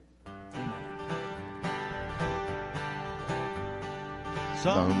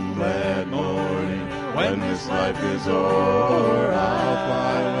Some glad morning when this life is o'er,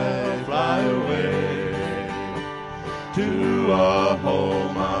 I'll fly away to a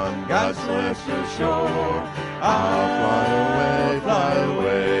home on God's celestial shore. I'll fly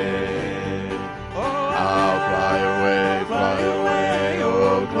away. I'll fly away,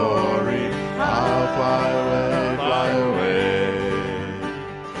 oh glory. I'll fly away.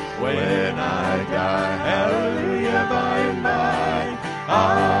 When I die, hallelujah, by and by,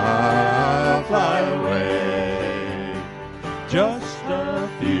 I'll fly away. Just a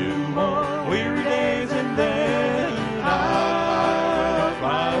few more weary days and then I'll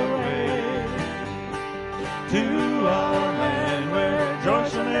fly away to a land where joy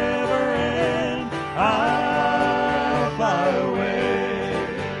shall never end. I'll fly away.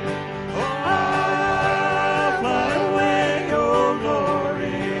 Oh, I'll fly away, oh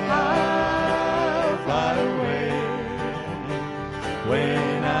glory. I'll fly away.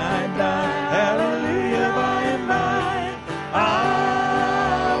 When I die, hallelujah, by and by,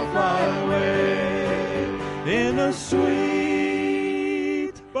 I'll fly away in a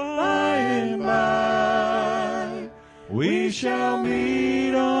sweet by and by. We shall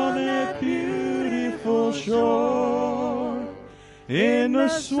meet on that beautiful shore in a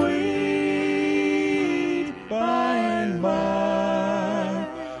sweet by and by.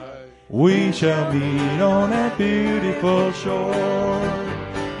 We shall meet on that beautiful shore.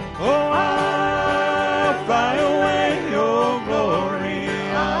 Oh, I'll fly away, oh glory,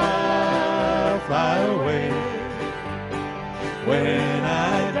 I'll fly away. When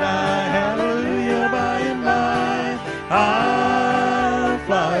I die, hallelujah, by and by, I'll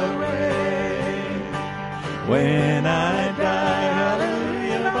fly away. When I die,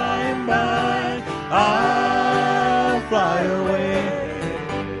 hallelujah, by and by, I'll fly away.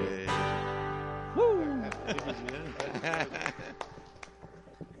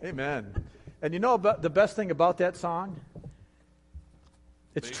 Amen. And you know about the best thing about that song?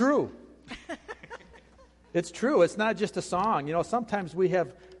 It's true. It's true. It's not just a song. You know, sometimes we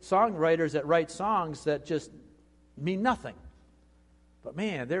have songwriters that write songs that just mean nothing. But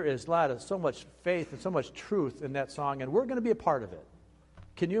man, there is so much faith and so much truth in that song, and we're going to be a part of it.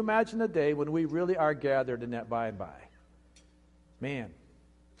 Can you imagine the day when we really are gathered in that by and by? Man,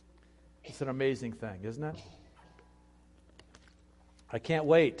 it's an amazing thing, isn't it? I can't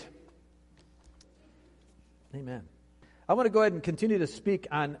wait. Amen. I want to go ahead and continue to speak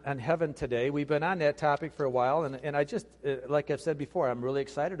on heaven today. We've been on that topic for a while, and I just, like I've said before, I'm really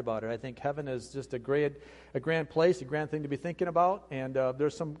excited about it. I think heaven is just a grand place, a grand thing to be thinking about, and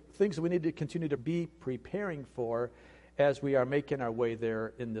there's some things that we need to continue to be preparing for as we are making our way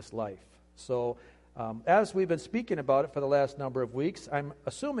there in this life. So as we've been speaking about it for the last number of weeks, I'm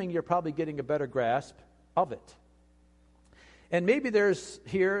assuming you're probably getting a better grasp of it. And maybe there's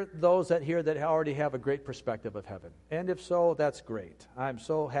those that already have a great perspective of heaven. And if so, that's great. I'm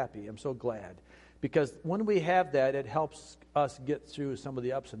so happy. I'm so glad. Because when we have that, it helps us get through some of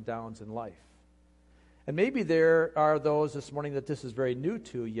the ups and downs in life. And maybe there are those this morning that this is very new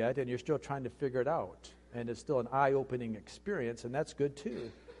to yet, and you're still trying to figure it out. And it's still an eye-opening experience, and that's good too.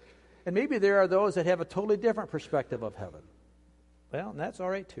 And maybe there are those that have a totally different perspective of heaven. Well, and that's all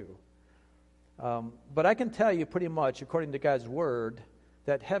right too. But I can tell you pretty much, according to God's Word,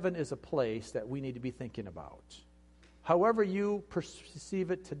 that heaven is a place that we need to be thinking about. However you perceive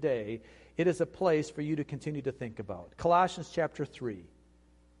it today, it is a place for you to continue to think about. Colossians chapter 3,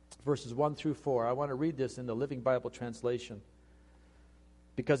 verses 1 through 4. I want to read this in the Living Bible translation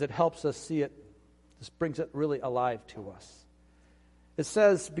because it helps us see it. This brings it really alive to us. It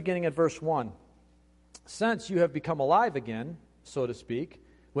says, beginning at verse 1, "Since you have become alive again, so to speak,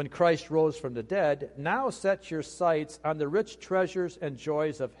 when Christ rose from the dead, now set your sights on the rich treasures and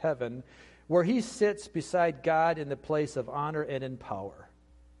joys of heaven, where he sits beside God in the place of honor and in power.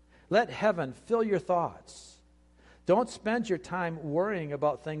 Let heaven fill your thoughts. Don't spend your time worrying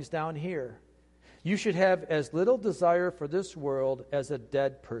about things down here. You should have as little desire for this world as a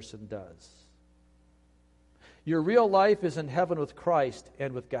dead person does. Your real life is in heaven with Christ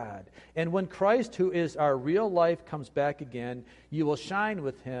and with God. And when Christ, who is our real life, comes back again, you will shine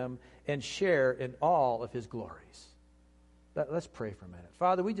with him and share in all of his glories." Let's pray for a minute.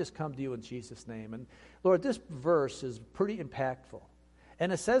 Father, we just come to you in Jesus' name. And Lord, this verse is pretty impactful.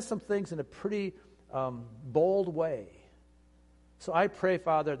 And it says some things in a pretty bold way. So I pray,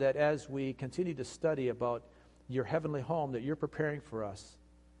 Father, that as we continue to study about your heavenly home that you're preparing for us,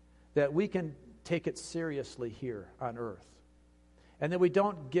 that we can take it seriously here on earth. And that we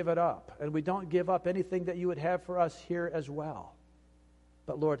don't give it up. And we don't give up anything that you would have for us here as well.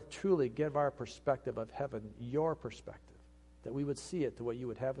 But Lord, truly give our perspective of heaven your perspective. that we would see it the way you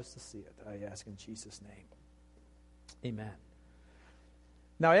would have us to see it. I ask in Jesus' name. Amen.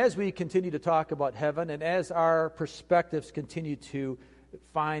 Now, as we continue to talk about heaven, and as our perspectives continue to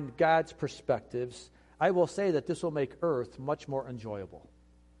find God's perspectives, I will say that this will make earth much more enjoyable.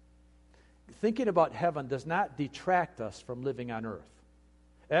 Thinking about heaven does not detract us from living on earth.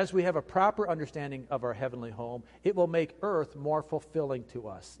 As we have a proper understanding of our heavenly home, it will make earth more fulfilling to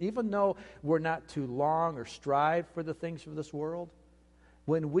us. Even though we're not to long or strive for the things of this world,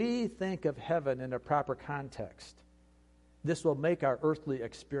 when we think of heaven in a proper context, this will make our earthly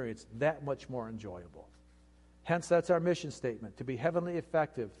experience that much more enjoyable. Hence, that's our mission statement, to be heavenly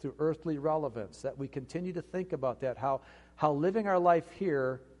effective through earthly relevance, that we continue to think about that, how living our life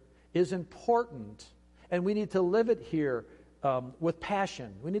here is important, and we need to live it here with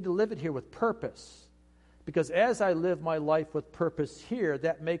passion. We need to live it here with purpose. Because as I live my life with purpose here,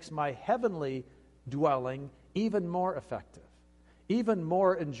 that makes my heavenly dwelling even more effective, even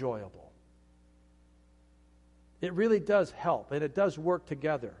more enjoyable. It really does help, and it does work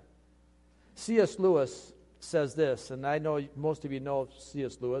together. C.S. Lewis says this, and I know most of you know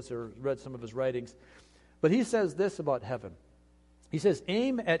C.S. Lewis or read some of his writings, but he says this about heaven. He says,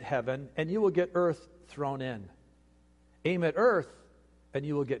 aim at heaven, and you will get earth thrown in. Aim at earth, and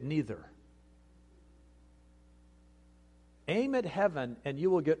you will get neither. Aim at heaven, and you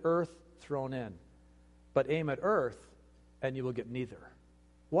will get earth thrown in. But aim at earth, and you will get neither.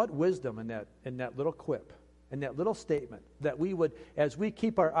 What wisdom in that little quip, in that little statement, that we would, as we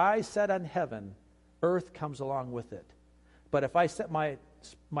keep our eyes set on heaven, earth comes along with it. But if I set my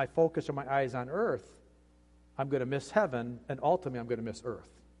focus or my eyes on earth, I'm going to miss heaven, and ultimately I'm going to miss earth.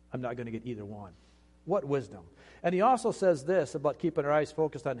 I'm not going to get either one. What wisdom. And he also says this about keeping our eyes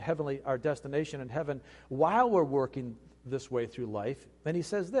focused on heavenly, our destination in heaven, while we're working this way through life. And he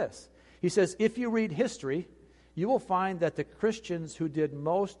says this. He says, if you read history, you will find that the Christians who did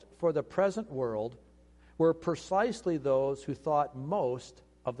most for the present world were precisely those who thought most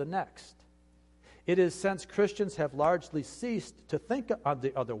of the next. It is since Christians have largely ceased to think of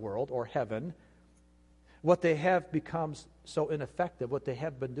the other world, or heaven, what they have become so ineffective, what they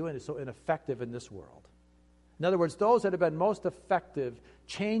have been doing is so ineffective in this world. In other words, those that have been most effective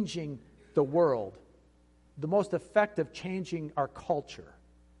changing the world, the most effective changing our culture,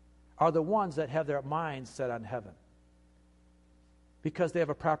 are the ones that have their minds set on heaven, because they have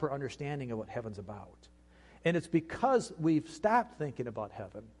a proper understanding of what heaven's about. And it's because we've stopped thinking about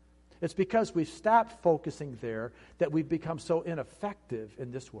heaven, it's because we've stopped focusing there, that we've become so ineffective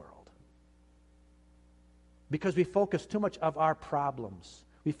in this world. Because we focus too much of our problems.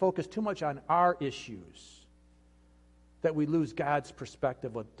 We focus too much on our issues, that we lose God's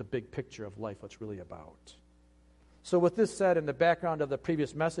perspective of the big picture of life, what's really about. So with this said, in the background of the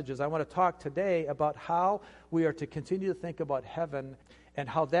previous messages, I want to talk today about how we are to continue to think about heaven and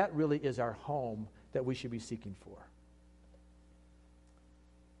how that really is our home that we should be seeking for.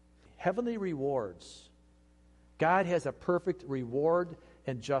 Heavenly rewards. God has a perfect reward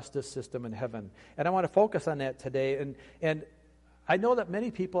and justice system in heaven. And I want to focus on that today. And I know that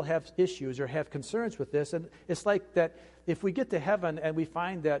many people have issues or have concerns with this. And it's like that if we get to heaven and we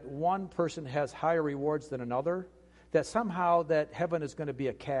find that one person has higher rewards than another, that somehow that heaven is going to be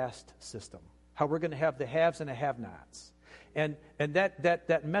a caste system. How we're going to have the haves and the have-nots. And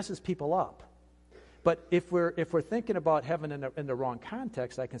that messes people up. But if we're thinking about heaven in the wrong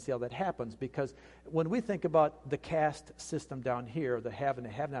context, I can see how that happens. Because when we think about the caste system down here, the have and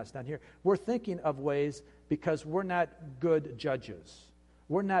the have-nots down here, we're thinking of ways, because we're not good judges.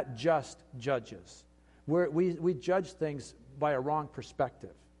 We're not just judges. We judge things by a wrong perspective.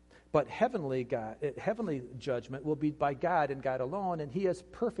 But heavenly judgment will be by God and God alone, and He has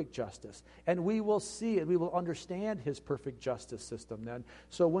perfect justice. And we will see it, we will understand His perfect justice system then.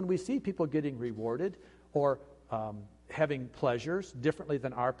 So when we see people getting rewarded or having pleasures differently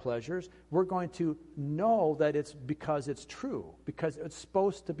than our pleasures, we're going to know that it's because it's true, because it's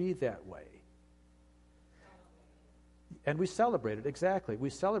supposed to be that way. And we celebrate it, exactly. We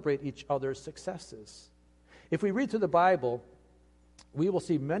celebrate each other's successes. If we read through the Bible, we will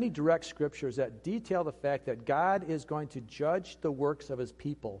see many direct scriptures that detail the fact that God is going to judge the works of His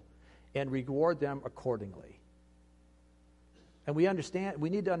people and reward them accordingly. And we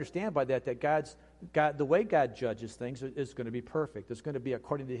need to understand by that the way God judges things is going to be perfect. It's going to be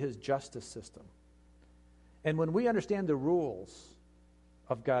according to His justice system. And when we understand the rules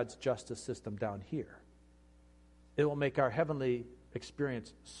of God's justice system down here, it will make our heavenly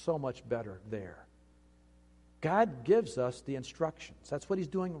experience so much better there. God gives us the instructions. That's what He's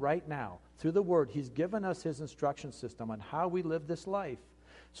doing right now. Through the Word, He's given us His instruction system on how we live this life.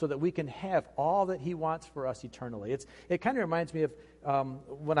 so that we can have all that he wants for us eternally. It kind of reminds me of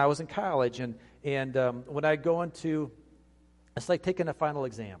when I was in college, and when I go into, it's like taking a final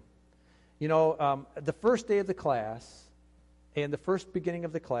exam. You know, the first day of the class, and the first beginning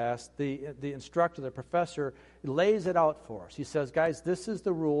of the class, the instructor, the professor, lays it out for us. He says, guys, this is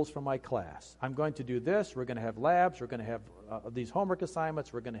the rules for my class. I'm going to do this. We're going to have labs. We're going to have these homework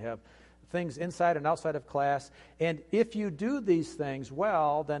assignments. We're going to have things inside and outside of class. And if you do these things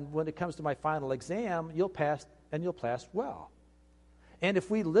well, then when it comes to my final exam, you'll pass, and you'll pass well. And if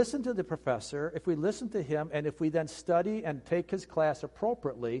we listen to the professor, if we listen to him, and if we then study and take his class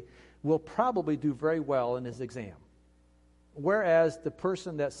appropriately, we'll probably do very well in his exam. Whereas the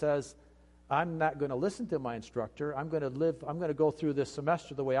person that says, I'm not going to listen to my instructor, I'm going to go through this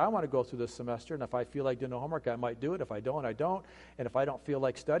semester the way I want to go through this semester, and if I feel like doing the homework, I might do it. If I don't, I don't. And if I don't feel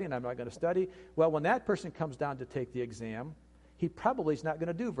like studying, I'm not going to study. Well, when that person comes down to take the exam, he probably is not going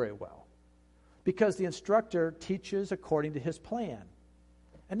to do very well, because the instructor teaches according to his plan.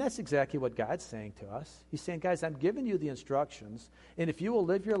 And that's exactly what God's saying to us. He's saying, guys, I'm giving you the instructions, and if you will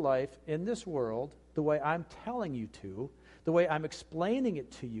live your life in this world the way I'm telling you to, the way I'm explaining it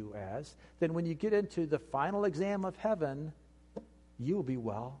to you as, then when you get into the final exam of heaven, you will be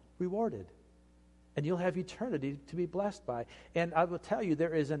well rewarded. And you'll have eternity to be blessed by. And I will tell you,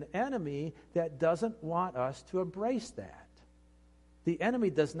 there is an enemy that doesn't want us to embrace that. The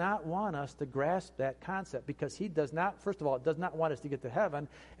enemy does not want us to grasp that concept, because he does not, first of all, does not want us to get to heaven,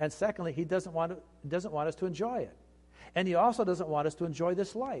 and secondly, he doesn't want us to enjoy it. And he also doesn't want us to enjoy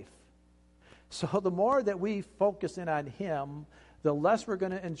this life. So the more that we focus in on him, the less we're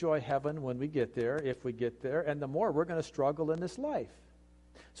going to enjoy heaven when we get there, if we get there, and the more we're going to struggle in this life.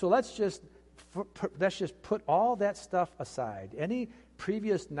 So let's just put all that stuff aside. Any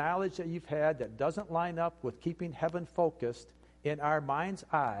previous knowledge that you've had that doesn't line up with keeping heaven focused in our mind's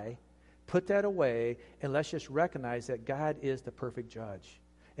eye, put that away, and let's just recognize that God is the perfect judge.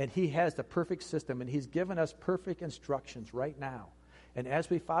 And he has the perfect system, and he's given us perfect instructions right now. And as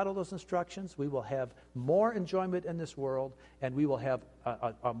we follow those instructions, we will have more enjoyment in this world, and we will have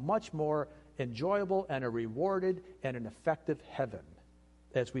a much more enjoyable and a rewarded and an effective heaven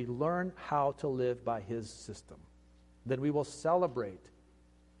as we learn how to live by his system. Then we will celebrate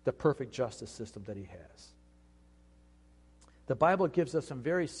the perfect justice system that he has. The Bible gives us some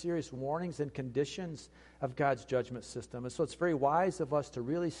very serious warnings and conditions of God's judgment system, and so it's very wise of us to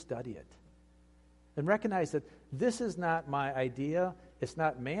really study it. And recognize that this is not my idea, it's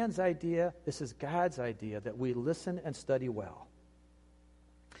not man's idea, this is God's idea, that we listen and study well.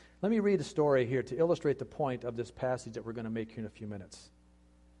 Let me read a story here to illustrate the point of this passage that we're going to make here in a few minutes.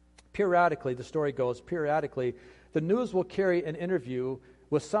 Periodically, the story goes, the news will carry an interview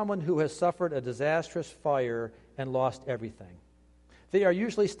with someone who has suffered a disastrous fire and lost everything. They are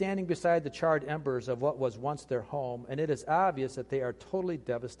usually standing beside the charred embers of what was once their home, and it is obvious that they are totally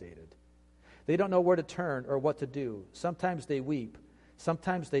devastated. They don't know where to turn or what to do. Sometimes they weep.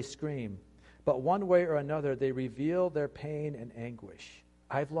 Sometimes they scream. But one way or another, they reveal their pain and anguish.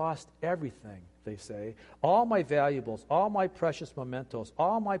 I've lost everything, they say. All my valuables, all my precious mementos,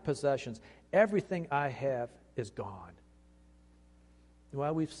 all my possessions, everything I have is gone.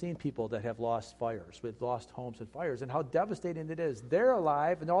 Well, we've seen people that have lost fires. We've lost homes and fires, and how devastating it is. They're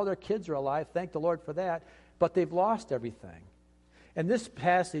alive, and all their kids are alive. Thank the Lord for that. But they've lost everything. And this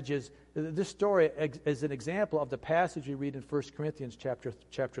story is an example of the passage we read in 1 Corinthians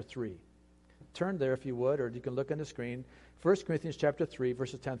chapter 3. Turn there if you would, or you can look on the screen. 1 Corinthians chapter 3,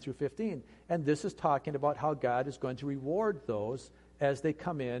 verses 10 through 15. And this is talking about how God is going to reward those as they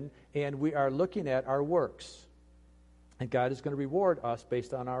come in, and we are looking at our works. And God is going to reward us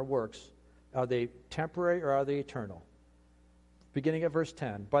based on our works. Are they temporary or are they eternal? Beginning at verse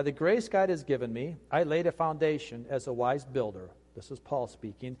 10. By the grace God has given me, I laid a foundation as a wise builder. This is Paul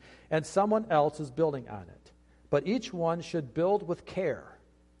speaking. And someone else is building on it. But each one should build with care.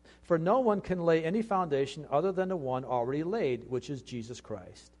 For no one can lay any foundation other than the one already laid, which is Jesus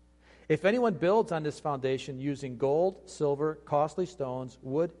Christ. If anyone builds on this foundation using gold, silver, costly stones,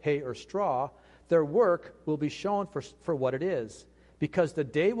 wood, hay, or straw, their work will be shown for what it is, because the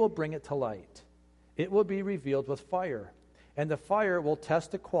day will bring it to light. It will be revealed with fire, and the fire will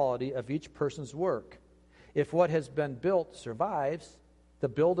test the quality of each person's work. If what has been built survives, the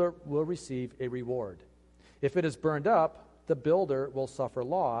builder will receive a reward. If it is burned up, the builder will suffer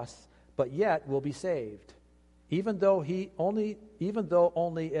loss, but yet will be saved, even though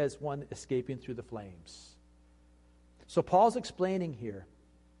only as one escaping through the flames. So Paul's explaining here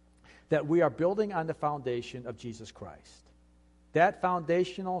that we are building on the foundation of Jesus Christ. That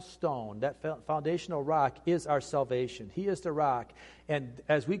foundational stone, that foundational rock is our salvation. He is the rock. And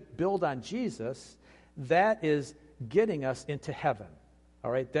as we build on Jesus, that is getting us into heaven.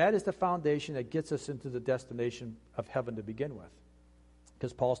 All right? That is the foundation that gets us into the destination of heaven to begin with.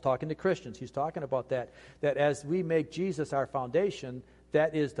 Because Paul's talking to Christians. He's talking about that as we make Jesus our foundation,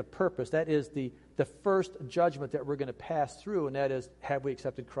 that is the purpose. That is the first judgment that we're going to pass through, and that is, have we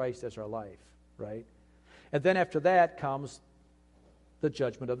accepted Christ as our life, right? And then after that comes the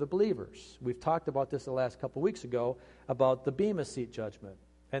judgment of the believers. We've talked about this the last couple weeks ago about the Bema Seat judgment.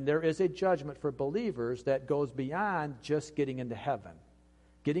 And there is a judgment for believers that goes beyond just getting into heaven.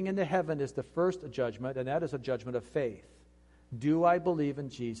 Getting into heaven is the first judgment, and that is a judgment of faith. Do I believe in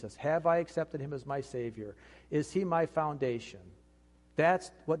Jesus? Have I accepted him as my Savior? Is he my foundation?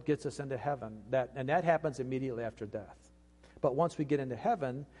 That's what gets us into heaven. And that happens immediately after death. But once we get into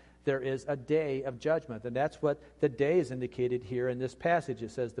heaven, there is a day of judgment. And that's what the day is indicated here in this passage.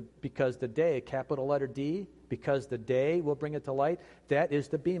 It says, because the day, capital letter D, because the day will bring it to light, that is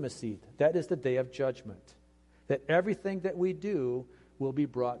the Bema Seat. That is the day of judgment. That everything that we do will be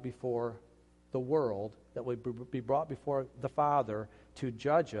brought before the world, that will be brought before the Father to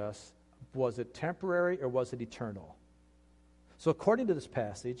judge us. Was it temporary or was it eternal? So according to this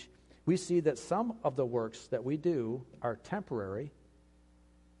passage, we see that some of the works that we do are temporary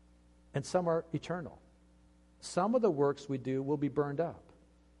and some are eternal. Some of the works we do will be burned up,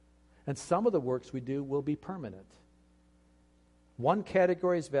 and some of the works we do will be permanent. One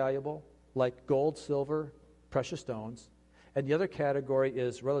category is valuable, like gold, silver, precious stones, and the other category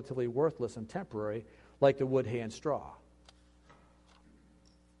is relatively worthless and temporary, like the wood, hay, and straw.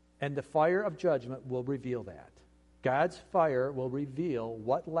 And the fire of judgment will reveal that. God's fire will reveal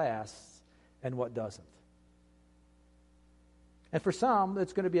what lasts and what doesn't. And for some,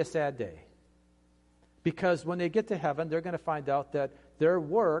 it's going to be a sad day. Because when they get to heaven, they're going to find out that their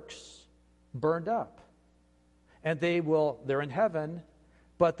works burned up. And they're in heaven,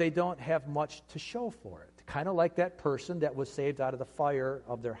 but they don't have much to show for it. Kind of like that person that was saved out of the fire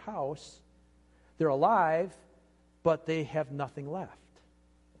of their house. They're alive, but they have nothing left.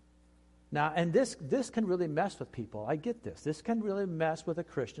 Now, and this can really mess with people. I get this. This can really mess with a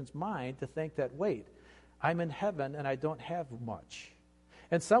Christian's mind to think that, wait, I'm in heaven and I don't have much.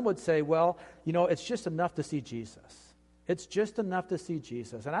 And some would say, well, it's just enough to see Jesus. It's just enough to see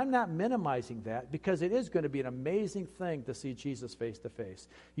Jesus. And I'm not minimizing that, because it is going to be an amazing thing to see Jesus face to face.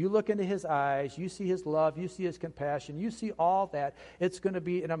 You look into his eyes, you see his love, you see his compassion, you see all that. It's going to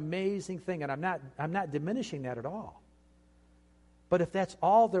be an amazing thing, and I'm not diminishing that at all. But if that's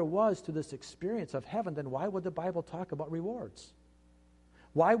all there was to this experience of heaven, then why would the Bible talk about rewards?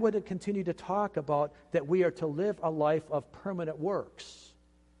 Why would it continue to talk about that we are to live a life of permanent works?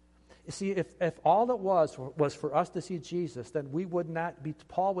 You see, if all it was for us to see Jesus, then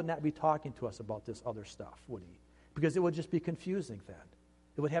Paul would not be talking to us about this other stuff, would he? Because it would just be confusing then.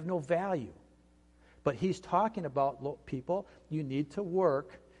 It would have no value. But he's talking about, people, you need to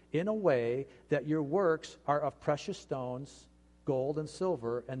work in a way that your works are of precious stones, gold and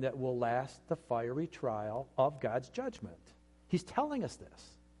silver, and that will last the fiery trial of God's judgment. He's telling us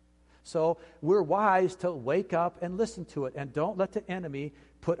this. So we're wise to wake up and listen to it, and don't let the enemy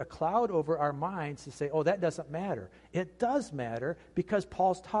put a cloud over our minds to say, oh, that doesn't matter. It does matter, because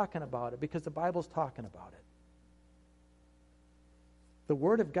Paul's talking about it, because the Bible's talking about it. The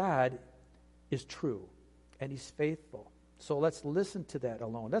Word of God is true, and he's faithful. So let's listen to that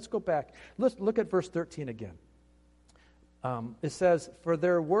alone. Let's go back. Let's look at verse 13 again. It says, for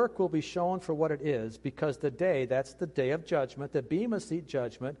their work will be shown for what it is, because the day, that's the day of judgment, the Bema Seat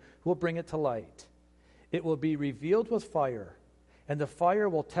judgment, will bring it to light. It will be revealed with fire, and the fire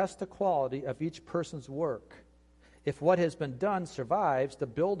will test the quality of each person's work. If what has been done survives, the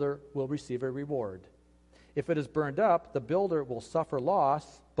builder will receive a reward. If it is burned up, the builder will suffer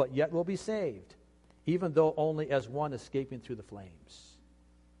loss, but yet will be saved, even though only as one escaping through the flames.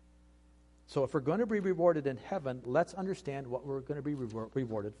 So if we're going to be rewarded in heaven, let's understand what we're going to be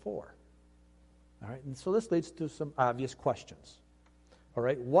rewarded for. All right, and so this leads to some obvious questions. All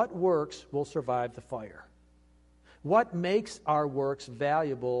right, what works will survive the fire? What makes our works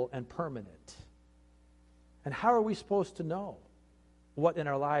valuable and permanent? And how are we supposed to know what in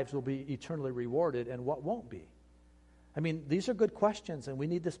our lives will be eternally rewarded and what won't be? I mean, these are good questions, and we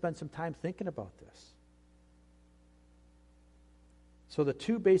need to spend some time thinking about this. So the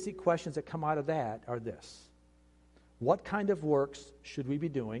two basic questions that come out of that are this. What kind of works should we be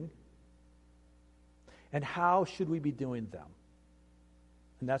doing? And how should we be doing them?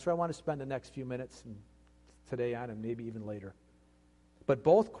 And that's where I want to spend the next few minutes today on, and maybe even later. But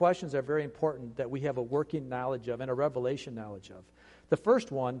both questions are very important that we have a working knowledge of and a revelation knowledge of. The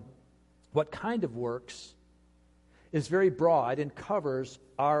first one, what kind of works, is very broad and covers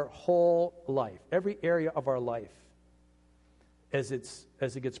our whole life, every area of our life, as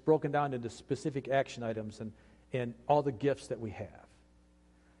it gets broken down into specific action items and all the gifts that we have.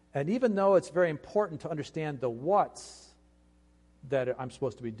 And even though it's very important to understand the what's that I'm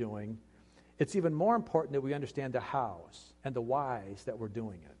supposed to be doing, it's even more important that we understand the hows and the whys that we're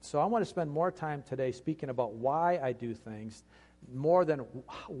doing it. So I want to spend more time today speaking about why I do things more than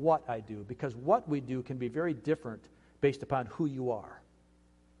what I do, because what we do can be very different based upon who you are,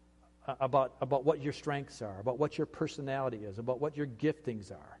 about what your strengths are, about what your personality is, about what your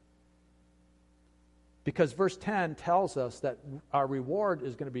giftings are. Because verse 10 tells us that our reward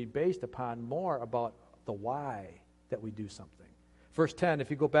is going to be based upon more about the why that we do something. Verse 10,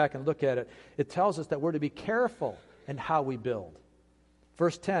 if you go back and look at it, it tells us that we're to be careful in how we build.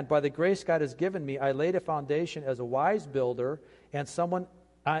 Verse 10, by the grace God has given me, I laid a foundation as a wise builder, and someone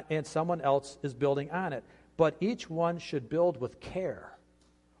else is building on it. But each one should build with care.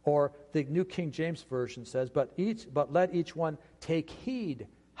 Or the New King James Version says, but let each one take heed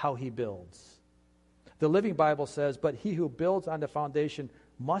how he builds. The Living Bible says, but he who builds on the foundation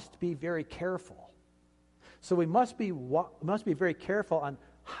must be very careful. So we must be very careful on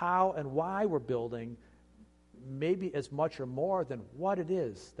how and why we're building, maybe as much or more than what it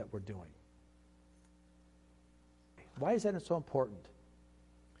is that we're doing. Why is that so important?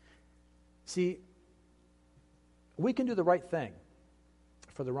 See, we can do the right thing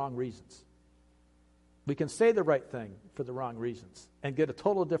for the wrong reasons. We can say the right thing for the wrong reasons and get a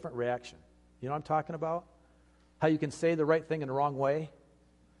total different reaction. You know what I'm talking about? How you can say the right thing in the wrong way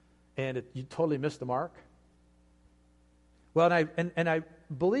and you totally miss the mark. Well, and I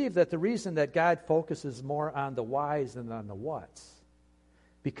believe that the reason that God focuses more on the whys than on the whats,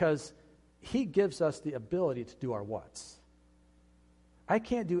 because he gives us the ability to do our whats. I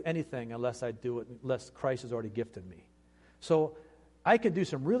can't do anything unless Christ has already gifted me. So I can do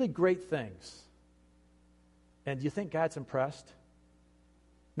some really great things. And do you think God's impressed?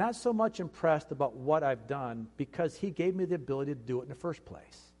 Not so much impressed about what I've done, because he gave me the ability to do it in the first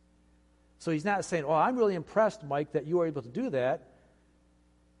place. So he's not saying, oh, I'm really impressed, Mike, that you were able to do that.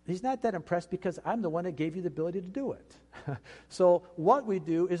 He's not that impressed because I'm the one that gave you the ability to do it. So what we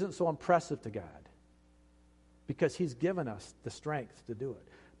do isn't so impressive to God because he's given us the strength to do it.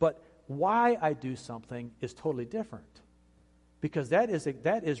 But why I do something is totally different, because that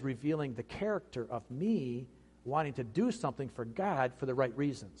is revealing the character of me wanting to do something for God for the right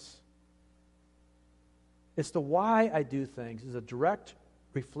reasons. It's the why I do things is a direct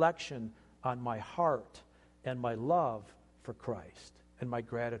reflection on my heart and my love for Christ and my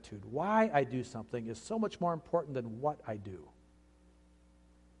gratitude. Why I do something is so much more important than what I do.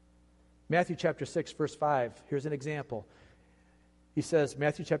 Matthew chapter 6, verse 5, here's an example. He says,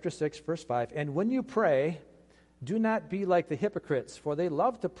 Matthew chapter 6, verse 5, and when you pray, do not be like the hypocrites, for they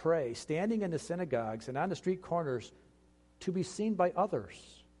love to pray, standing in the synagogues and on the street corners, to be seen by others.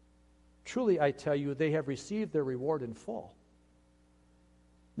 Truly, I tell you, they have received their reward in full.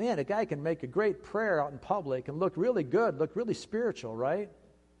 Man, a guy can make a great prayer out in public and look really good, look really spiritual, right?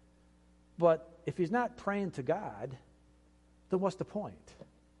 But if he's not praying to God, then what's the point?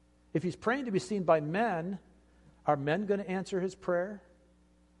 If he's praying to be seen by men, are men going to answer his prayer?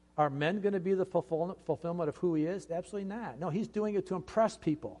 Are men going to be the fulfillment of who he is? Absolutely not. No, he's doing it to impress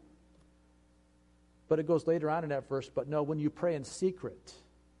people. But it goes later on in that verse, but no, when you pray in secret,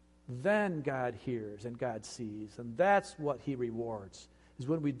 then God hears and God sees, and that's what he rewards, is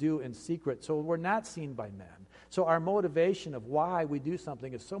when we do in secret. So we're not seen by men. So our motivation of why we do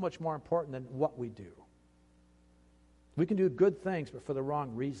something is so much more important than what we do. We can do good things, but for the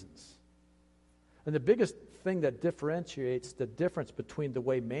wrong reasons. And the biggest thing that differentiates the difference between the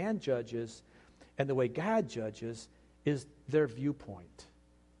way man judges and the way God judges is their viewpoint.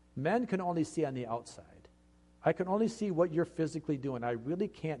 Men can only see on the outside. I can only see what you're physically doing. I really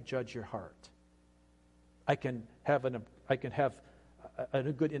can't judge your heart. I can have a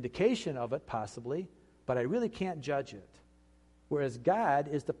good indication of it, possibly, but I really can't judge it. Whereas God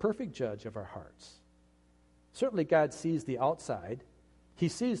is the perfect judge of our hearts. Certainly God sees the outside. He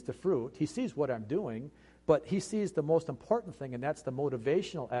sees the fruit. He sees what I'm doing, but he sees the most important thing, and that's the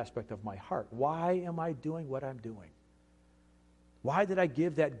motivational aspect of my heart. Why am I doing what I'm doing? Why did I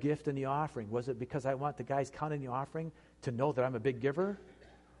give that gift in the offering? Was it because I want the guys counting the offering to know that I'm a big giver?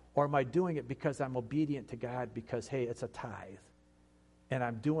 Or am I doing it because I'm obedient to God because, hey, it's a tithe, and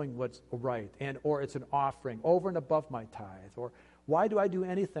I'm doing what's right, or it's an offering over and above my tithe? Or why do I do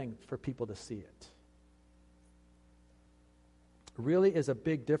anything for people to see it? really is a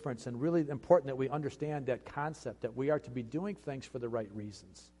big difference, and really important that we understand that concept, that we are to be doing things for the right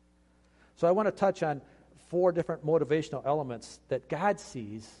reasons. So I want to touch on 4 different motivational elements that God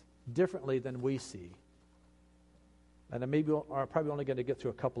sees differently than we see. And I'm probably only going to get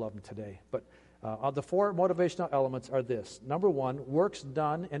through a couple of them today. But the 4 motivational elements are this. Number 1, works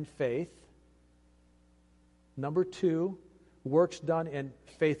done in faith. Number 2, works done in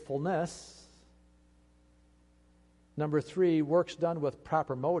faithfulness. Number 3, works done with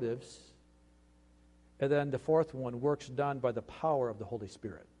proper motives. And then the 4th one, works done by the power of the Holy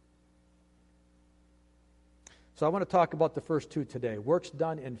Spirit. So I want to talk about the first 2 today. Works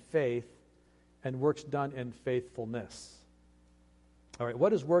done in faith and works done in faithfulness. All right, what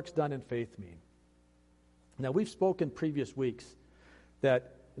does works done in faith mean? Now, we've spoken previous weeks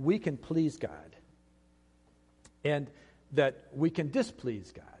that we can please God and that we can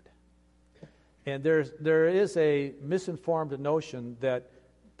displease God. And there is a misinformed notion that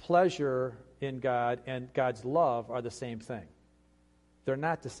pleasure in God and God's love are the same thing. They're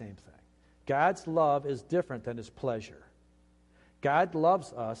not the same thing. God's love is different than his pleasure. God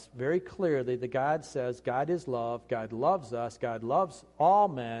loves us very clearly. The God says God is love. God loves us. God loves all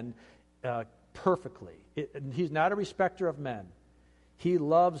men perfectly. He's not a respecter of men. He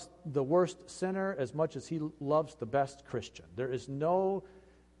loves the worst sinner as much as he loves the best Christian. There is no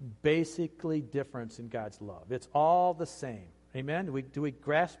basically difference in God's love. It's all the same. Amen? Do we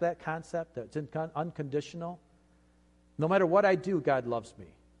grasp that concept that it's unconditional? No matter what I do, God loves me.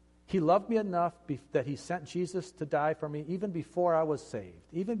 He loved me enough that he sent Jesus to die for me even before I was saved.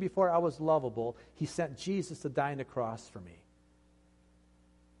 Even before I was lovable, he sent Jesus to die on the cross for me.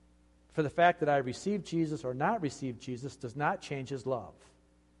 For the fact that I received Jesus or not received Jesus does not change his love.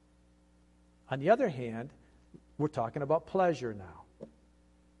 On the other hand, we're talking about pleasure now.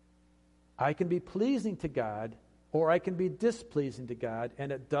 I can be pleasing to God or I can be displeasing to God,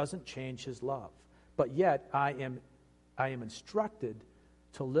 and it doesn't change his love. But yet I am instructed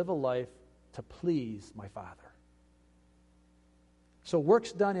to live a life to please my Father. So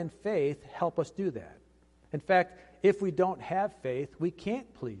works done in faith help us do that. In fact, if we don't have faith, we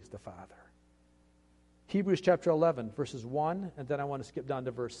can't please the Father. Hebrews chapter 11, verses 1, and then I want to skip down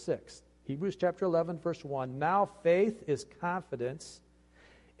to verse 6. Hebrews chapter 11, verse 1. Now faith is confidence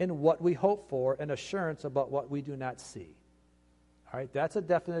in what we hope for and assurance about what we do not see. All right, that's a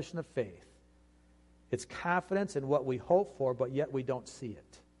definition of faith. It's confidence in what we hope for, but yet we don't see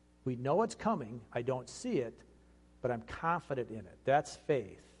it. We know it's coming. I don't see it, but I'm confident in it. That's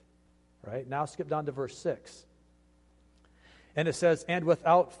faith. Right? Now skip down to verse 6. And it says, and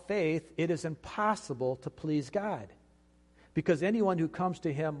without faith, it is impossible to please God. Because anyone who comes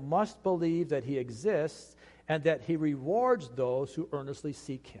to him must believe that he exists and that he rewards those who earnestly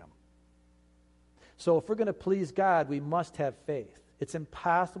seek him. So if we're going to please God, we must have faith. It's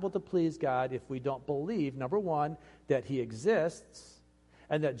impossible to please God if we don't believe, number 1, that he exists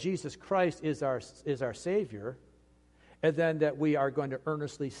and that Jesus Christ is our Savior, and then that we are going to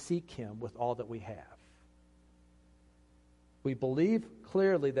earnestly seek him with all that we have. We believe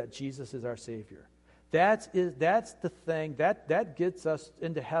clearly that Jesus is our Savior. That's the thing, that gets us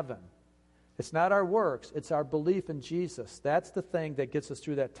into heaven. It's not our works, it's our belief in Jesus. That's the thing that gets us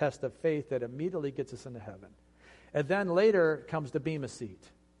through that test of faith that immediately gets us into heaven. And then later comes the Bema seat.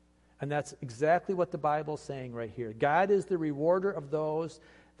 And that's exactly what the Bible is saying right here. God is the rewarder of those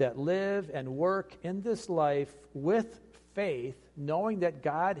that live and work in this life with faith, knowing that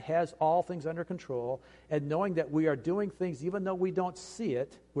God has all things under control, and knowing that we are doing things even though we don't see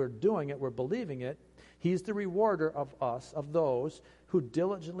it. We're doing it, we're believing it. He's the rewarder of us, of those who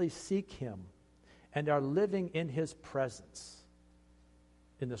diligently seek him and are living in his presence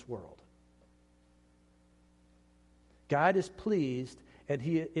in this world. God is pleased, and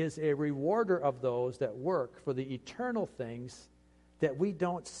he is a rewarder of those that work for the eternal things that we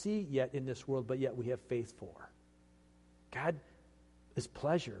don't see yet in this world, but yet we have faith for. God is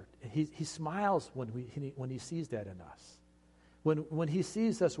pleasured. He smiles when he sees that in us. When he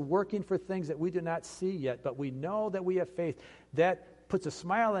sees us working for things that we do not see yet, but we know that we have faith, that puts a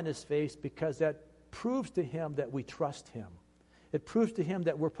smile on his face because that proves to him that we trust him. It proves to him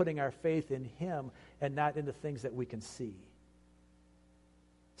that we're putting our faith in him and not in the things that we can see.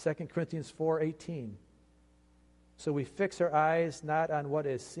 2 Corinthians 4:18. So we fix our eyes not on what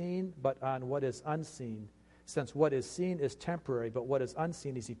is seen, but on what is unseen, since what is seen is temporary, but what is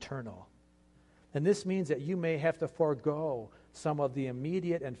unseen is eternal. And this means that you may have to forego some of the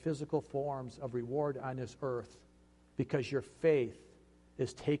immediate and physical forms of reward on this earth because your faith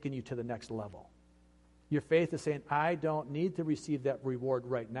is taking you to the next level. Your faith is saying, I don't need to receive that reward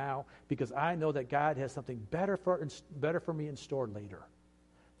right now because I know that God has something better for me in store later.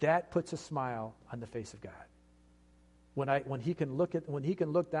 That puts a smile on the face of God. When he can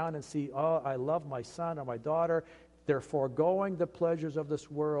look down and see, oh, I love my son or my daughter, they're foregoing the pleasures of this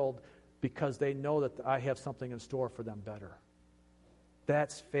world because they know that I have something in store for them better.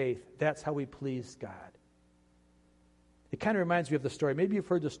 That's faith. That's how we please God. It kind of reminds me of the story. Maybe you've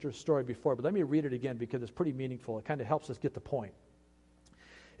heard this story before, but let me read it again because it's pretty meaningful. It kind of helps us get the point.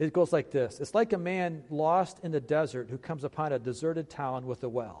 It goes like this. It's like a man lost in the desert who comes upon a deserted town with a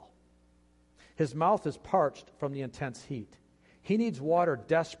well. His mouth is parched from the intense heat. He needs water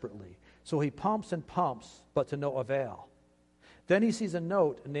desperately, so he pumps and pumps, but to no avail. Then he sees a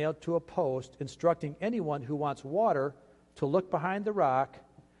note nailed to a post instructing anyone who wants water to look behind the rock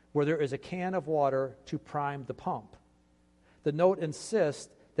where there is a can of water to prime the pump. The note insists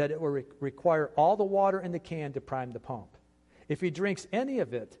that it will require all the water in the can to prime the pump. If he drinks any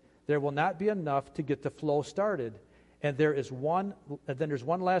of it, there will not be enough to get the flow started. And there's one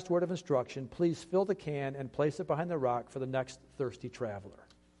last word of instruction. Please fill the can and place it behind the rock for the next thirsty traveler.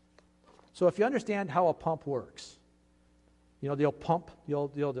 So if you understand how a pump works, the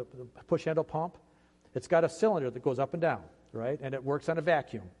old push handle pump, it's got a cylinder that goes up and down, right? And it works on a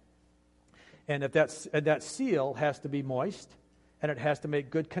vacuum. And if that seal has to be moist, and it has to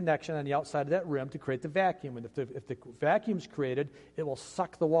make good connection on the outside of that rim to create the vacuum. And if the vacuum's created, it will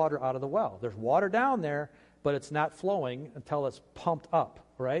suck the water out of the well. There's water down there, but it's not flowing until it's pumped up,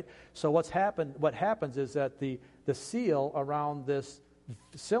 right? So what happens is that the seal around this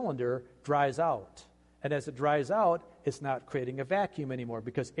cylinder dries out. And as it dries out, it's not creating a vacuum anymore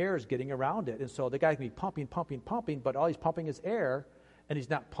because air is getting around it. And so the guy can be pumping, but all he's pumping is air, and he's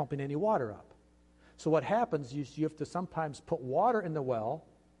not pumping any water up. So what happens is you have to sometimes put water in the well,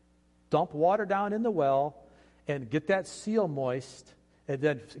 dump water down in the well, and get that seal moist, and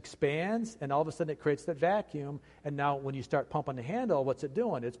then it expands, and all of a sudden it creates that vacuum. And now when you start pumping the handle, what's it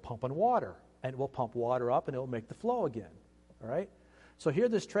doing? It's pumping water, and it will pump water up, and it will make the flow again. All right? So here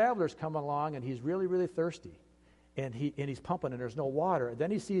this traveler's coming along, and he's really, really thirsty, and he's pumping, and there's no water. And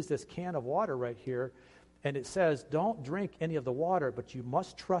then he sees this can of water right here, and it says, don't drink any of the water, but you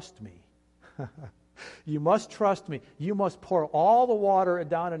must trust me. You must trust me. You must pour all the water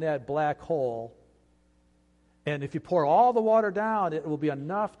down in that black hole. And if you pour all the water down, it will be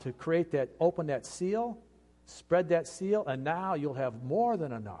enough to open that seal, spread that seal, and now you'll have more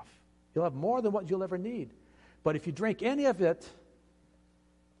than enough. You'll have more than what you'll ever need. But if you drink any of it,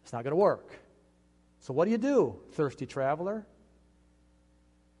 it's not going to work. So what do, thirsty traveler?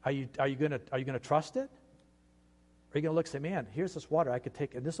 Are you going to trust it? Or are you going to look and say, man, here's this water I could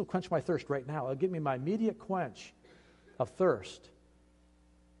take, and this will quench my thirst right now. It'll give me my immediate quench of thirst.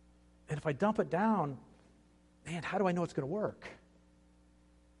 And if I dump it down, man, how do I know it's going to work?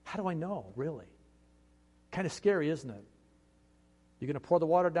 How do I know, really? Kind of scary, isn't it? You're going to pour the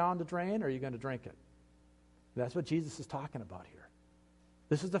water down the drain, or are you going to drink it? That's what Jesus is talking about here.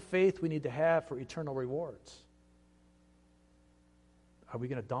 This is the faith we need to have for eternal rewards. Are we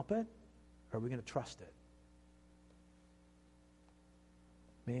going to dump it, or are we going to trust it?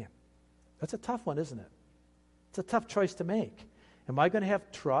 Man, that's a tough one, isn't it? It's a tough choice to make. Am I going to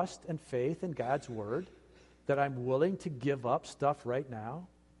have trust and faith in God's word that I'm willing to give up stuff right now?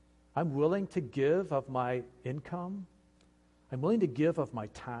 I'm willing to give of my income. I'm willing to give of my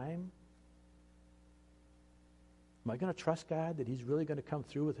time. Am I going to trust God that he's really going to come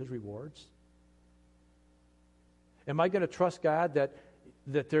through with his rewards? Am I going to trust God that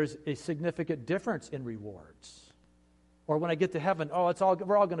there's a significant difference in rewards? Or when I get to heaven,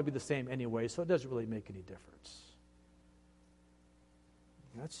 we're all going to be the same anyway, so it doesn't really make any difference.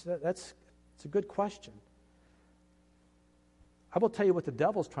 That's a good question. I will tell you what the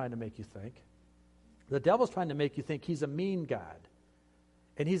devil's trying to make you think. The devil's trying to make you think he's a mean God.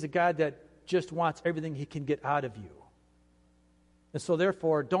 And he's a God that just wants everything he can get out of you. And so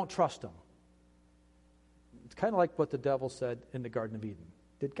therefore, don't trust him. It's kind of like what the devil said in the Garden of Eden.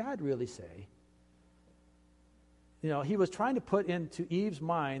 Did God really say? He was trying to put into Eve's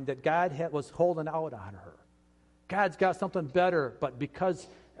mind that God was holding out on her. God's got something better, but because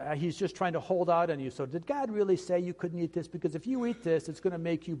he's just trying to hold out on you. So did God really say you couldn't eat this? Because if you eat this, it's going to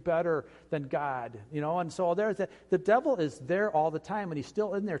make you better than God. And so the devil is there all the time, and he's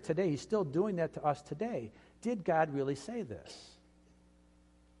still in there today. He's still doing that to us today. Did God really say this?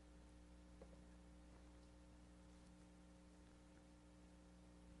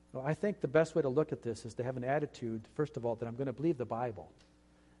 Well, I think the best way to look at this is to have an attitude, first of all, that I'm going to believe the Bible,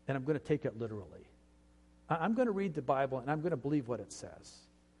 and I'm going to take it literally. I'm going to read the Bible, and I'm going to believe what it says.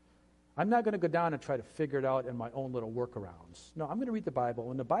 I'm not going to go down and try to figure it out in my own little workarounds. No, I'm going to read the Bible.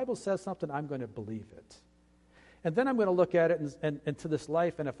 When the Bible says something, I'm going to believe it. And then I'm going to look at it and to this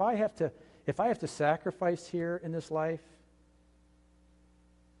life, and if I have to sacrifice here in this life,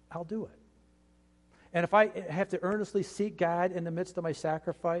 I'll do it. And if I have to earnestly seek God in the midst of my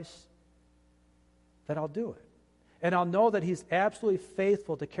sacrifice, then I'll do it. And I'll know that He's absolutely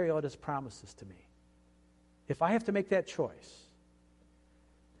faithful to carry out His promises to me. If I have to make that choice.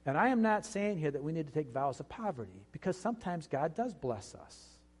 And I am not saying here that we need to take vows of poverty, because sometimes God does bless us.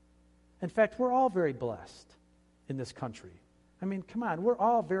 In fact, we're all very blessed in this country. I mean, come on, we're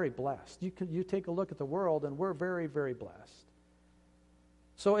all very blessed. You take a look at the world, and we're very, very blessed.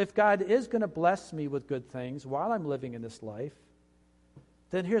 So if God is going to bless me with good things while I'm living in this life,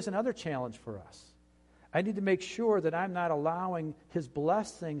 then here's another challenge for us. I need to make sure that I'm not allowing His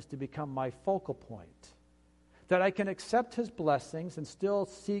blessings to become my focal point. That I can accept His blessings and still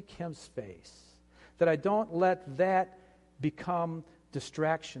seek His face. That I don't let that become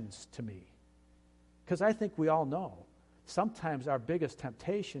distractions to me. Because I think we all know, sometimes our biggest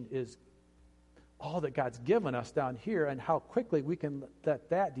temptation is all that God's given us down here and how quickly we can let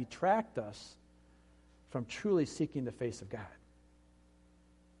that detract us from truly seeking the face of God.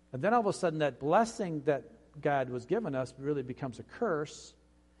 And then all of a sudden that blessing that God was given us really becomes a curse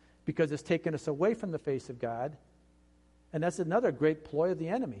because it's taken us away from the face of God. And that's another great ploy of the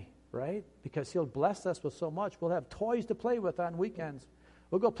enemy, right? Because he'll bless us with so much. We'll have toys to play with on weekends.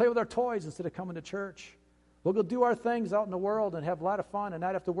 We'll go play with our toys instead of coming to church. We'll go do our things out in the world and have a lot of fun and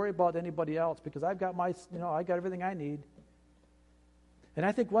not have to worry about anybody else because I've got I got everything I need. And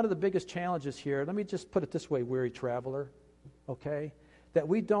I think one of the biggest challenges here, let me just put it this way, weary traveler, okay, that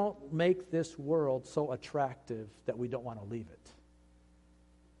we don't make this world so attractive that we don't want to leave it.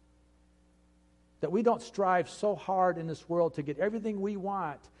 That we don't strive so hard in this world to get everything we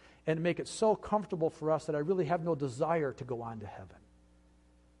want and make it so comfortable for us that I really have no desire to go on to heaven.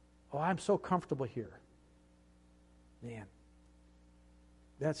 Oh, I'm so comfortable here. Man,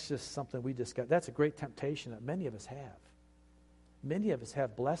 that's just something that's a great temptation that many of us have. Many of us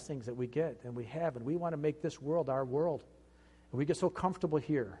have blessings that we get and we want to make this world our world. And we get so comfortable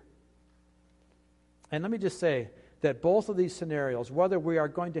here. And let me just say that both of these scenarios, whether we are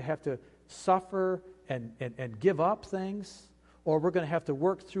going to have to suffer and give up things, or we're going to have to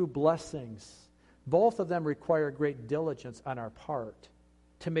work through blessings, both of them require great diligence on our part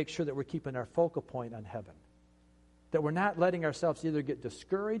to make sure that we're keeping our focal point on heaven. That we're not letting ourselves either get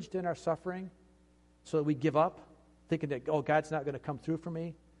discouraged in our suffering so that we give up, thinking that, oh, God's not going to come through for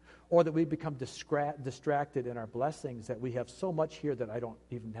me, or that we become distracted in our blessings, that we have so much here that I don't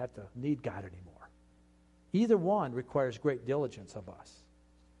even have to need God anymore. Either one requires great diligence of us.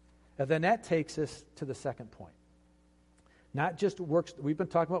 And then that takes us to the second point. Not just works, we've been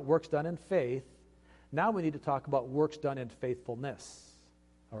talking about works done in faith. Now we need to talk about works done in faithfulness.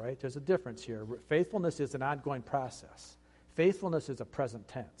 All right, there's a difference here. Faithfulness is an ongoing process. Faithfulness is a present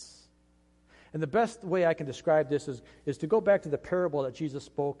tense. And the best way I can describe this is to go back to the parable that Jesus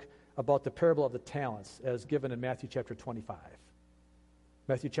spoke about, the parable of the talents, as given in Matthew chapter 25.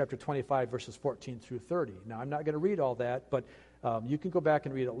 Matthew chapter 25, verses 14 through 30. Now, I'm not going to read all that, but you can go back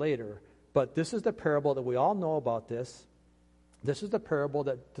and read it later. But this is the parable that we all know about this. This is the parable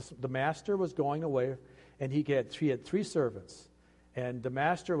that the master was going away, and he had three servants. And the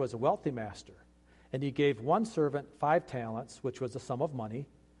master was a wealthy master. And he gave one servant 5 talents, which was the sum of money.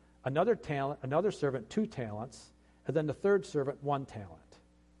 Another servant 2 talents. And then the third servant 1 talent.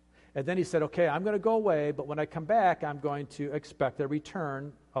 And then he said, okay, I'm going to go away, but when I come back, I'm going to expect a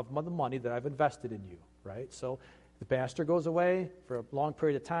return of the money that I've invested in you, right? So the master goes away for a long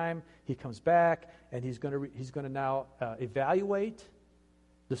period of time. He comes back, and he's going to now evaluate.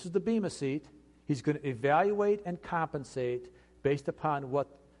 This is the Bema seat. He's going to evaluate and compensate based upon what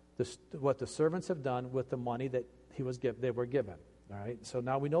the servants have done with the money that they were given. All right. So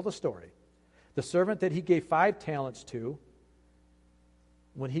now we know the story. The servant that he gave 5 talents to,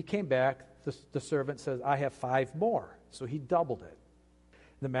 when he came back, the servant says, "I have 5 more." So he doubled it.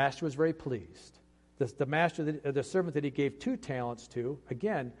 The master was very pleased. The servant that he gave 2 talents to,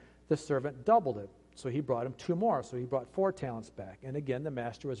 again, the servant doubled it. So he brought him 2 more. So he brought 4 talents back. And again, the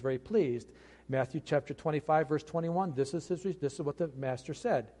master was very pleased. Matthew chapter 25, verse 21, this is what the master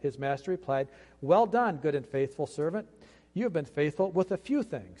said. His master replied, "Well done, good and faithful servant. You have been faithful with a few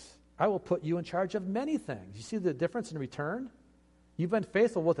things. I will put you in charge of many things." You see the difference in return? You've been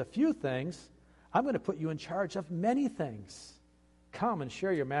faithful with a few things. I'm going to put you in charge of many things. Come and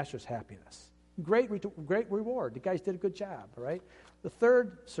share your master's happiness. Great reward. The guys did a good job, all right? The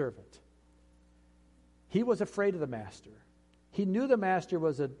third servant, he was afraid of the master. He knew the master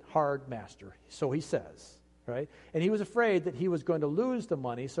was a hard master, so he says, right? And he was afraid that he was going to lose the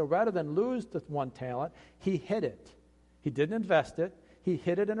money, so rather than lose the 1 talent, he hid it. He didn't invest it. He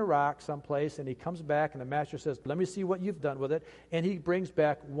hid it in a rock someplace, and he comes back, and the master says, let me see what you've done with it, and he brings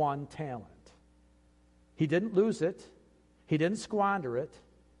back 1 talent. He didn't lose it. He didn't squander it.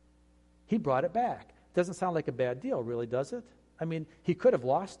 He brought it back. Doesn't sound like a bad deal, really, does it? I mean, he could have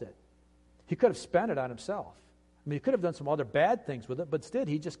lost it. He could have spent it on himself. I mean, he could have done some other bad things with it, but instead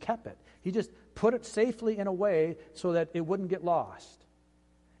he just kept it. He just put it safely in a way so that it wouldn't get lost.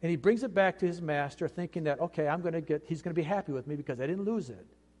 And he brings it back to his master thinking that, okay, he's going to be happy with me because I didn't lose it.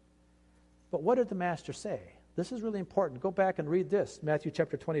 But what did the master say? This is really important. Go back and read this, Matthew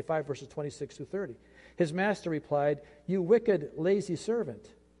chapter 25, verses 26 through 30. His master replied, "You wicked, lazy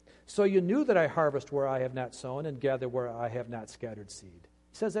servant. So you knew that I harvest where I have not sown and gather where I have not scattered seed."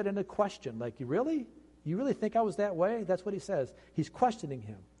 He says that in a question, like, you really think I was that way? That's what he says. He's questioning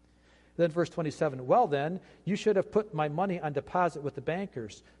him. Then verse 27, "Well then, you should have put my money on deposit with the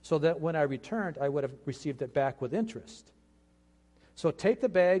bankers, so that when I returned, I would have received it back with interest. So take the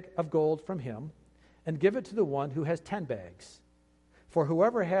bag of gold from him and give it to the one who has 10 bags. For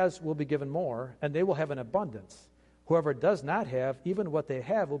whoever has will be given more, and they will have an abundance. Whoever does not have, even what they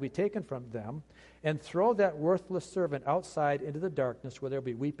have will be taken from them, and throw that worthless servant outside into the darkness where there will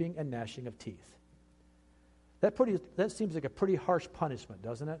be weeping and gnashing of teeth." That seems like a pretty harsh punishment,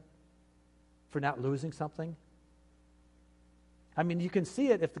 doesn't it? For not losing something. I mean, you can see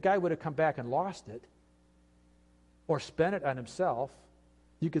it if the guy would have come back and lost it or spent it on himself.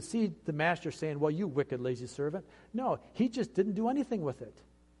 You could see the master saying, "Well, you wicked, lazy servant." No, he just didn't do anything with it.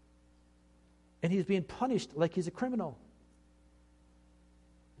 And he's being punished like he's a criminal.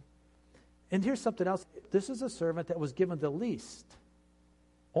 And here's something else. This is a servant that was given the least.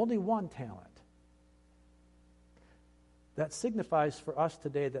 Only 1 talent. That signifies for us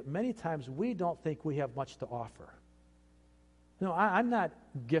today that many times we don't think we have much to offer. No, I'm not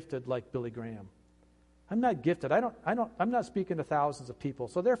gifted like Billy Graham. I'm not gifted. I'm not speaking to thousands of people,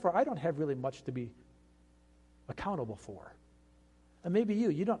 so therefore I don't have really much to be accountable for. And maybe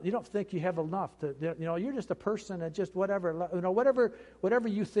you don't think you have enough to, you're just a person that just whatever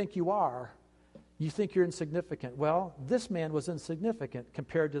you think you are, you think you're insignificant. Well, this man was insignificant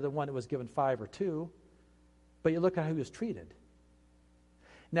compared to the one that was given 5 or 2. But you look at how he was treated.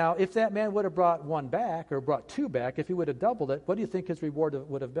 Now, if that man would have brought 1 back or brought 2 back, if he would have doubled it, what do you think his reward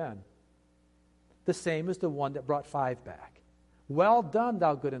would have been? The same as the one that brought 5 back. "Well done,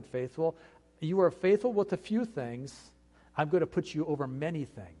 thou good and faithful. You are faithful with a few things. I'm going to put you over many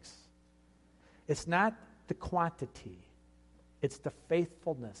things." It's not the quantity. It's the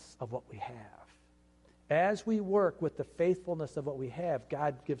faithfulness of what we have. As we work with the faithfulness of what we have,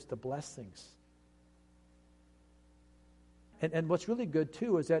 God gives the blessings. And what's really good,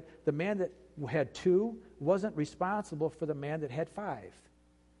 too, is that the man that had 2 wasn't responsible for the man that had 5.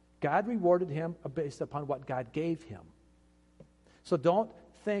 God rewarded him based upon what God gave him. So don't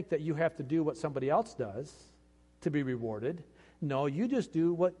think that you have to do what somebody else does to be rewarded. No, you just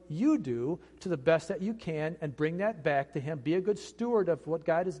do what you do to the best that you can and bring that back to him. Be a good steward of what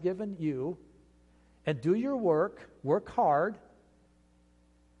God has given you and do your work hard,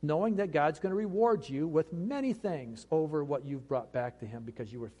 knowing that God's going to reward you with many things over what you've brought back to him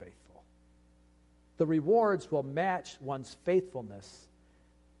because you were faithful. The rewards will match one's faithfulness.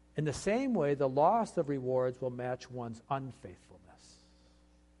 In the same way, the loss of rewards will match one's unfaithfulness.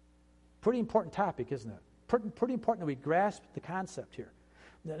 Pretty important topic, isn't it? Pretty important that we grasp the concept here.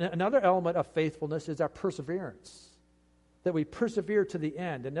 Another element of faithfulness is our perseverance, that we persevere to the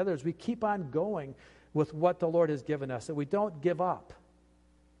end. In other words, we keep on going with what the Lord has given us, that we don't give up.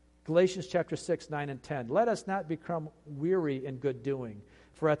 Galatians chapter 6, 9, and 10. "Let us not become weary in good doing,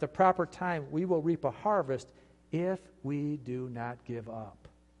 for at the proper time we will reap a harvest if we do not give up.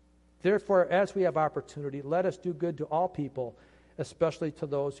 Therefore, as we have opportunity, let us do good to all people, especially to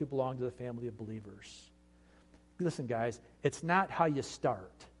those who belong to the family of believers." Listen, guys, it's not how you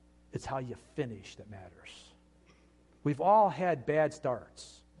start, it's how you finish that matters. We've all had bad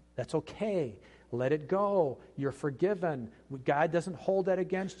starts. That's okay. Let it go. You're forgiven. God doesn't hold that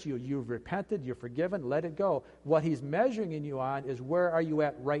against you. You've repented. You're forgiven. Let it go. What he's measuring you on is, where are you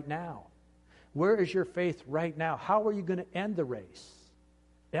at right now? Where is your faith right now? How are you going to end the race?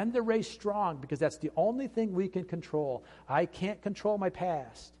 End the race strong, because that's the only thing we can control. I can't control my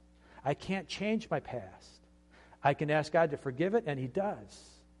past. I can't change my past. I can ask God to forgive it, and he does.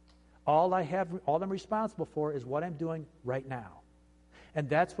 All I'm responsible for is what I'm doing right now. And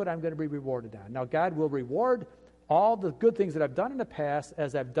that's what I'm going to be rewarded on. Now, God will reward all the good things that I've done in the past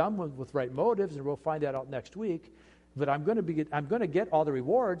as I've done with right motives, and we'll find that out next week. That I'm going to get all the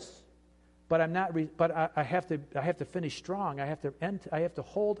rewards, but I'm not. I have to finish strong. I have to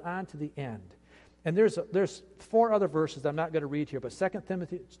hold on to the end. And there's 4 other verses I'm not going to read here, but 2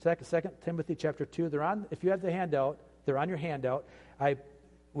 Timothy chapter 2. They're on. If you have the handout, they're on your handout. I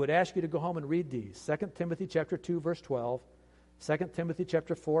would ask you to go home and read these. 2 Timothy chapter 2, verse 12. 2 Timothy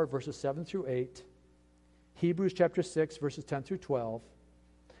chapter 4, verses 7 through 8. Hebrews chapter 6, verses 10 through 12.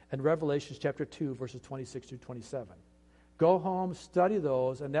 And Revelation chapter 2, verses 26 through 27. Go home, study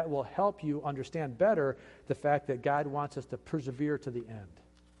those, and that will help you understand better the fact that God wants us to persevere to the end.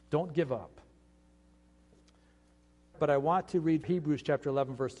 Don't give up. But I want to read Hebrews chapter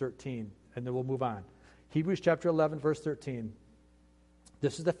 11, verse 13, and then we'll move on. Hebrews chapter 11, verse 13.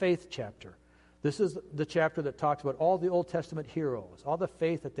 This is the faith chapter. This is the chapter that talks about all the Old Testament heroes, all the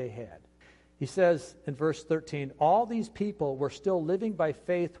faith that they had. He says in verse 13, all these people were still living by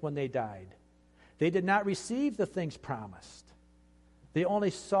faith when they died. They did not receive the things promised. They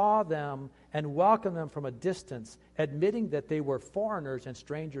only saw them and welcomed them from a distance, admitting that they were foreigners and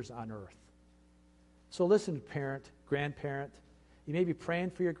strangers on earth. So listen, parent, grandparent, you may be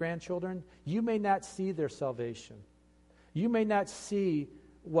praying for your grandchildren. You may not see their salvation. You may not see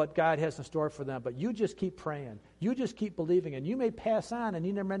what God has in store for them, but you just keep praying. You just keep believing, and you may pass on, and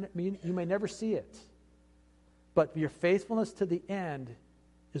you may never see it. But your faithfulness to the end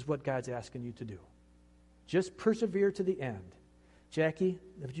is what God's asking you to do. Just persevere to the end. Jackie,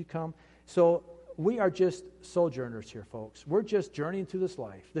 would you come? So we are just sojourners here, folks. We're just journeying through this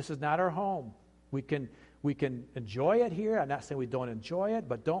life. This is not our home. We can enjoy it here. I'm not saying we don't enjoy it,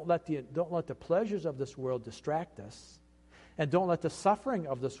 but don't let the pleasures of this world distract us. And don't let the suffering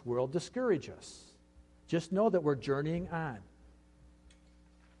of this world discourage us. Just know that we're journeying on.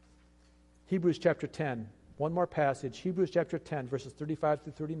 Hebrews chapter 10. One more passage. Hebrews chapter 10, verses 35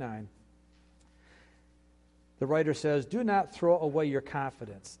 through 39. The writer says, do not throw away your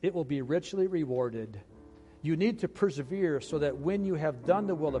confidence. It will be richly rewarded. You need to persevere so that when you have done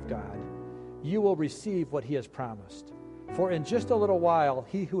the will of God, you will receive what he has promised. For in just a little while,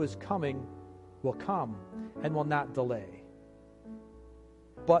 he who is coming will come and will not delay.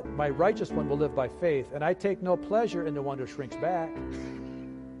 But my righteous one will live by faith, and I take no pleasure in the one who shrinks back.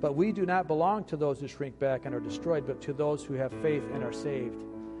 But we do not belong to those who shrink back and are destroyed, but to those who have faith and are saved.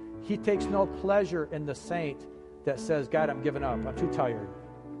 He takes no pleasure in the saint that says, God, I'm giving up. I'm too tired.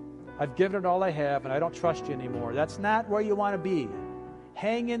 I've given it all I have, and I don't trust you anymore. That's not where you want to be.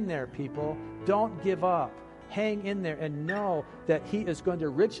 Hang in there, people. Don't give up. Hang in there and know that he is going to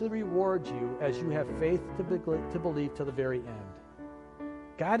richly reward you as you have faith to believe to the very end.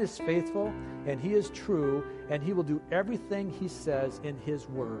 God is faithful, and he is true, and he will do everything he says in his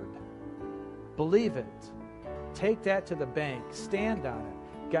word. Believe it. Take that to the bank. Stand on it.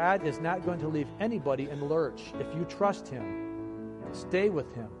 God is not going to leave anybody in lurch if you trust him. Stay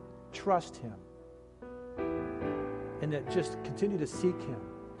with him. Trust him. And that just continue to seek him.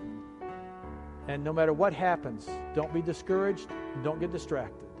 And no matter what happens, don't be discouraged and don't get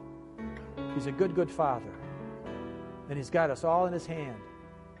distracted. He's a good, good father. And he's got us all in his hand.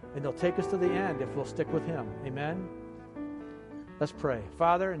 And he'll take us to the end if we'll stick with him. Amen? Let's pray.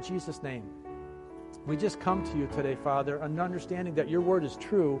 Father, in Jesus' name, we just come to you today, Father, and understanding that your word is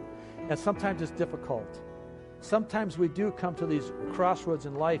true, and sometimes it's difficult. Sometimes we do come to these crossroads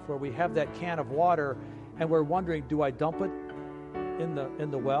in life where we have that can of water, and we're wondering, do I dump it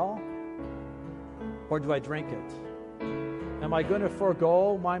in the well, or do I drink it? Am I going to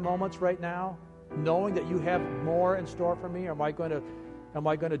forego my moments right now, knowing that you have more in store for me, or am I going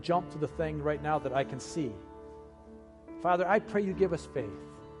to jump to the thing right now that I can see? Father, I pray you give us faith.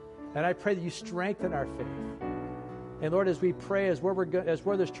 And I pray that you strengthen our faith. And Lord, as we pray, as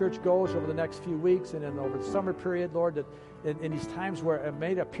where this church goes over the next few weeks and over the summer period, Lord, that in these times where it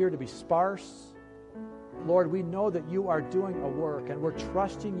may appear to be sparse, Lord, we know that you are doing a work, and we're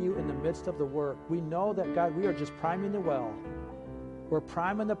trusting you in the midst of the work. We know that, God, we are just priming the well. We're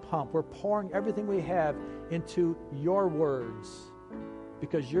priming the pump. We're pouring everything we have into your words,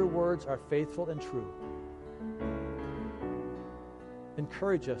 because your words are faithful and true.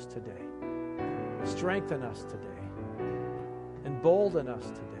 Encourage us today. Strengthen us today. Embolden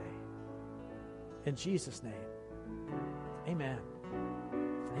us today. In Jesus' name. Amen.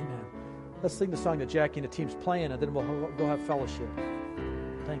 Amen. Let's sing the song that Jackie and the team's playing, and then we'll go have fellowship.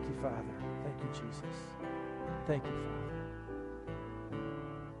 Thank you, Father. Thank you, Jesus. Thank you, Father.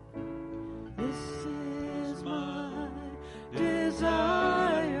 This is my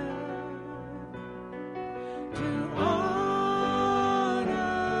desire to honor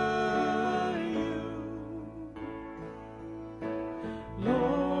you,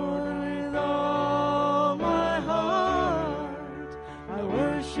 Lord, with all my heart.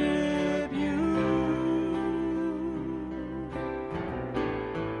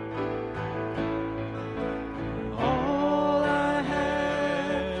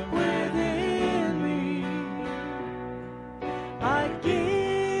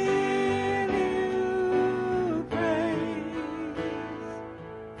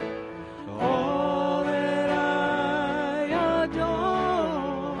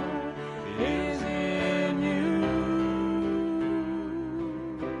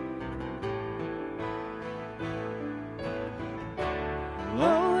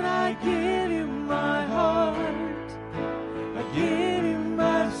 Lord, I give you my heart. I give you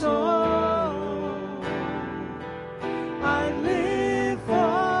my soul. I live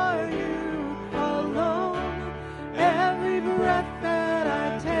for you alone. Every breath that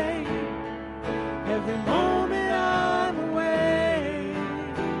I take, every moment I'm away.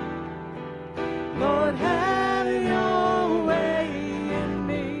 Lord, have your way in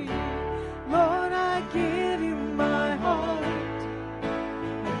me. Lord, I give you my heart.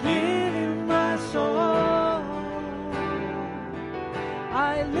 I give you my soul.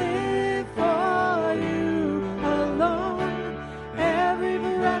 I live for you alone. Every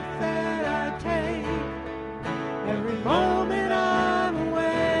breath that I take, every moment I'm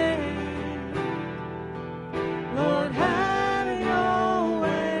away. Lord, have your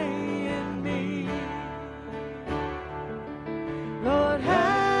way in me. Lord,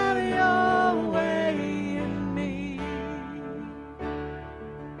 have your way in me.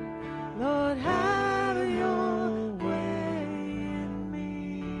 Lord, have your way in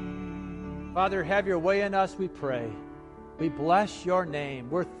me. Father, have your way in us, we pray. We bless your name.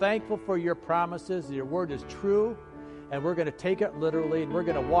 We're thankful for your promises. Your word is true, and we're going to take it literally, and we're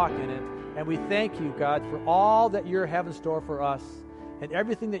going to walk in it. And we thank you, God, for all that you have in store for us. And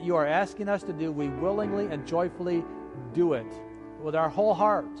everything that you are asking us to do, we willingly and joyfully do it with our whole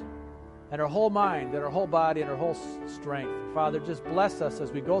heart and our whole mind and our whole body and our whole strength. Father, just bless us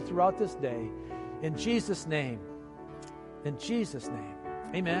as we go throughout this day. In Jesus' name. In Jesus' name.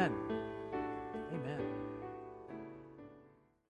 Amen.